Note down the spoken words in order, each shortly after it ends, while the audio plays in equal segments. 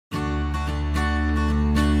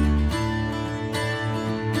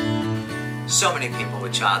So many people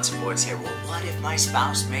with child support say, well, what if my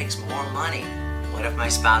spouse makes more money? What if my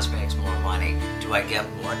spouse makes more money? Do I get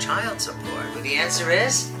more child support? Well, the answer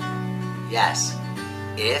is yes.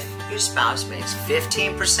 If your spouse makes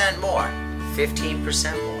 15% more,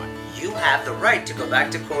 you have the right to go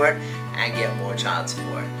back to court and get more child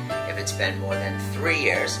support. If it's been more than 3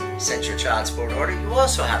 years since your child support order, you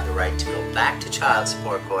also have the right to go back to child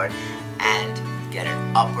support court and get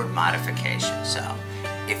an upward modification. So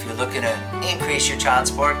if you're looking to increase your child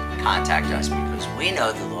support, contact us because we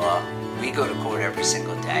know the law. We go to court every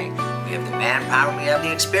single day. We have the manpower, we have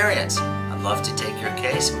the experience. I'd love to take your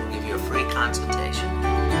case and we'll give you a free consultation.